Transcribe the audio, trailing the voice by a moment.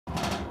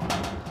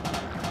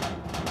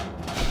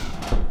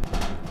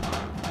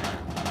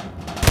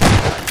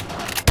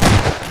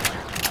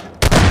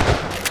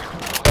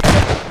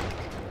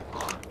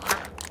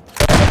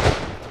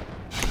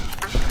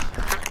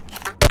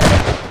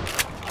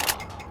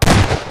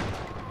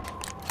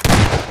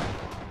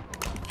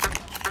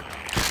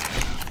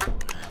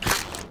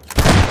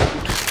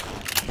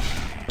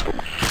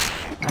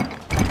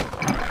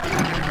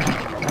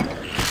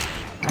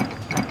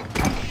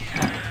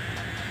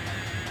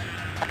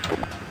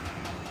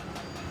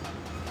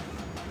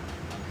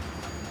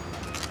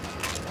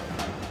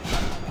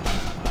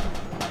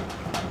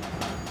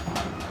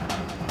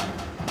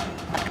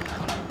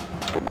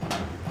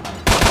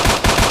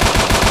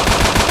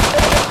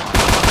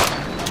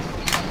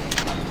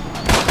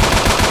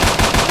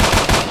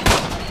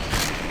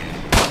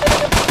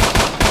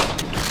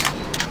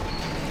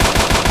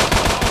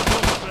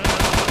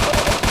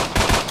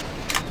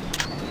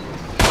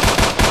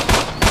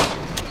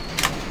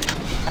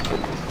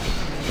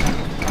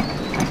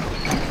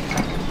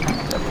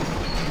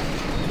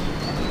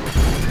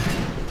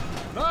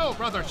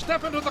brother.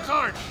 Step into the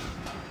cart.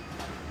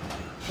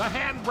 The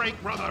handbrake,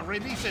 brother.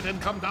 Release it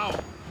and come down.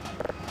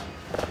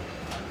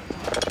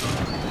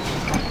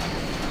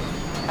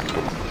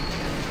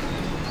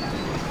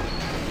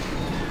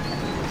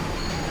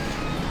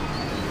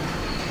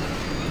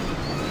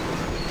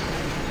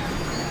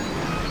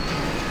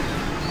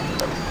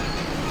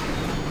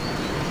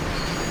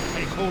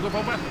 Take hold of a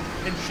weapon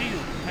and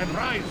shield and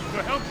rise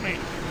to help me.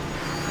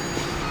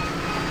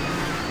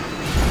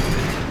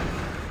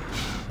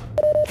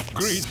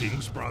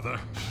 Greetings, brother.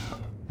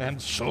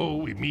 And so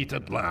we meet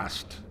at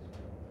last.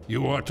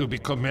 You are to be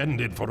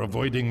commended for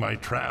avoiding my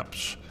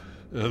traps.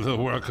 The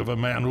work of a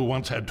man who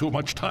once had too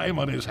much time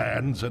on his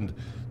hands and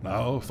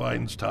now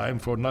finds time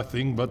for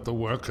nothing but the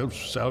work of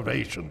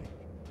salvation.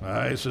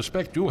 I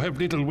suspect you have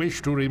little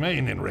wish to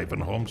remain in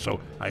Ravenholm, so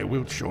I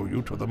will show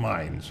you to the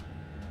mines.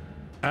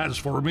 As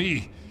for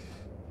me,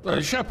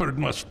 a shepherd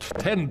must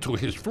tend to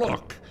his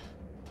flock,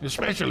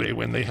 especially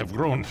when they have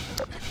grown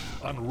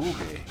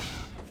unruly.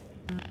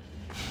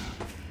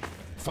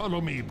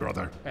 Follow me,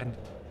 brother, and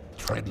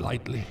tread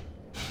lightly,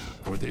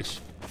 for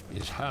this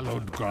is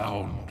hallowed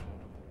ground.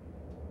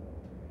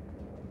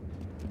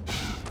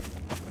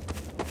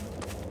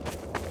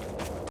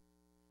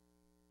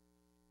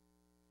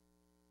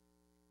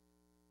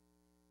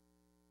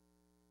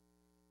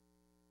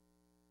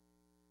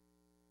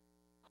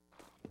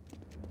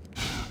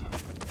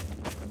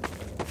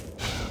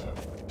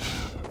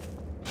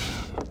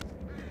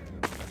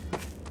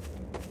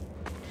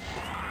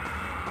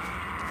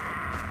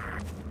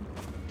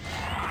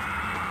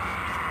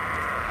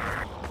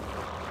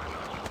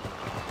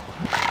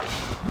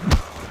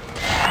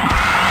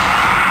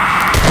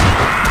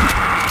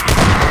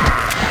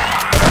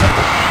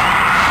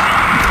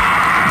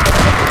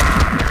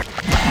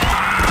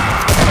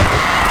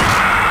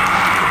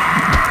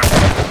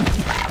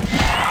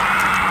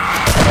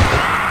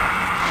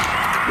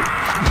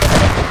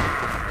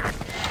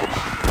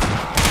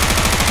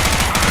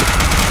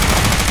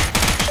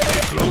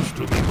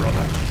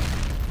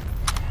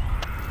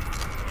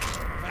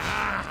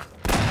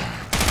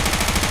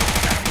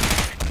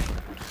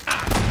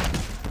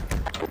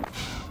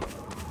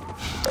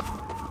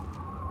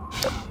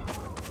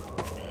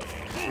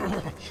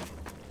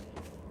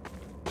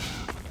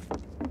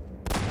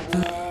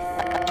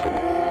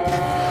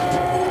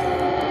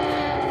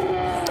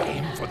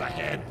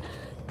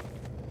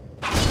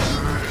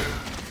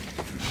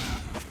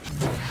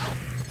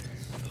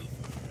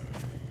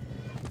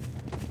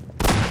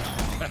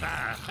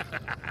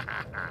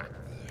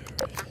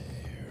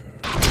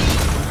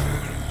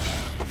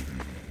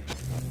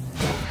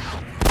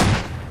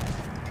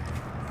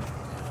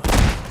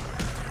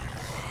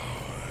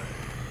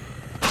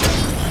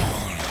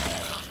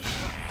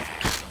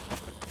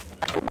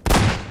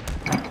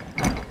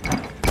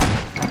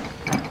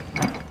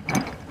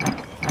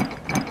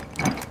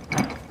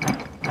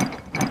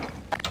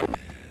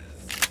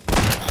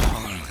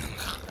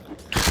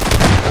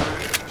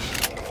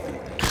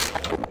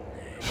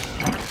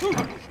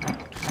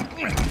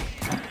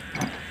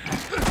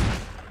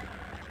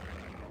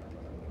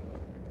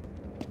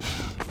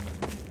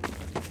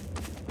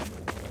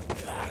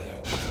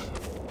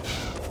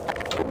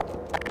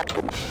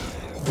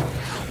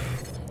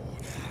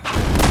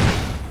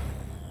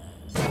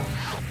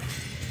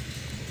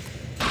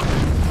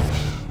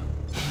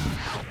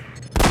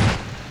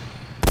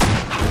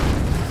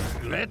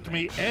 Let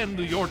me end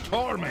your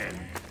torment.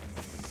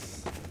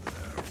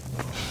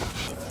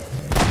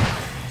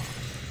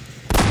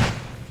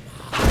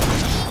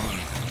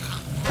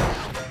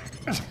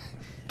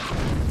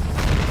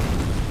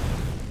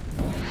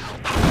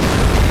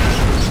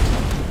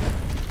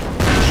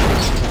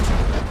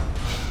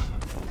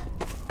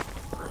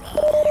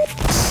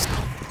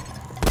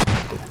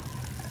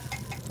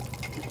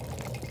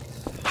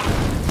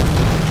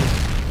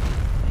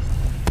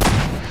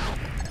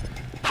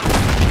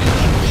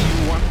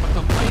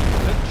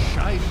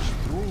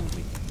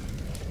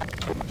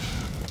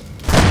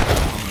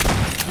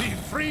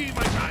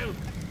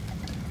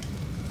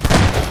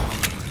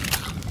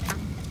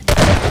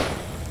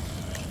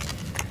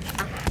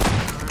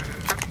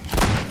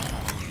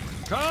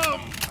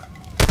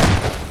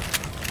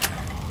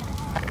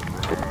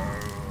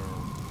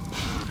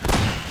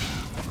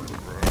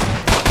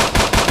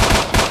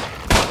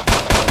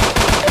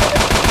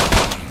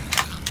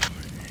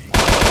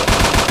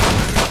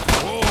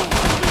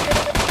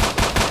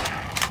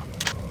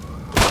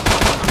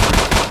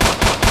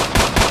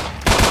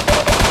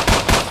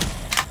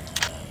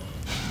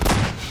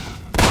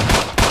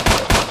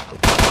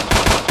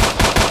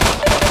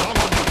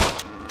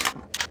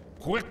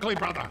 Quickly,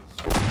 brother.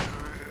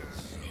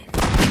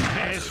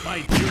 Yes,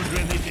 my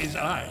children, it is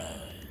I.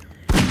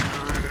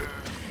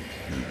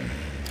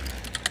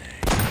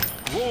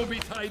 Woe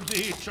betide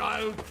thee,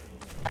 child.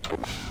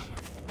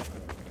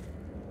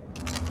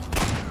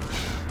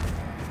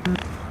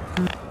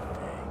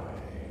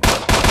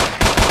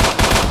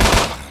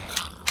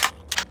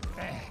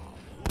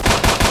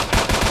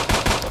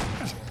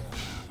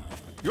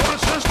 Your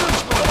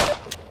assistance, brother.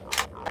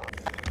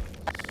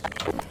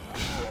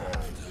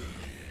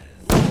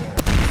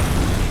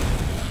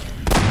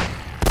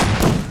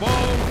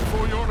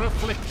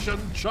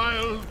 impatient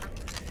child.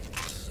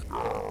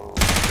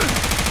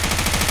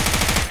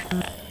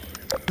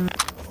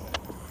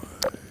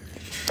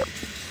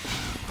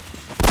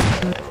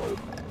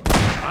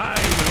 I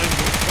will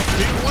invoke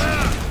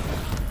beware!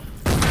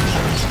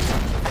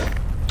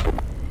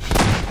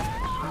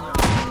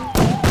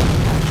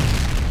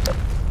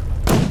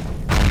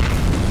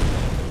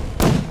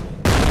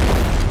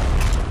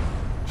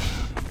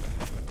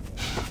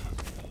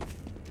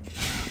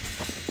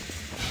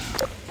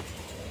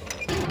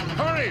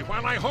 Hurry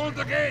while I hold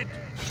the gate!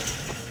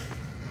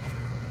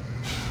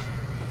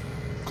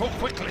 Go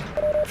quickly!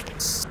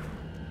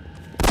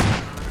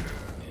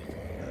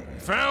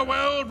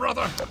 Farewell,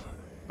 brother!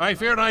 I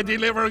fear I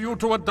deliver you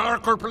to a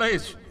darker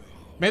place.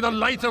 May the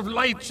light of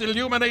lights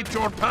illuminate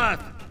your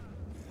path.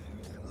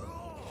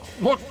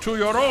 Look to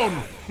your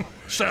own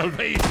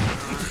salvation.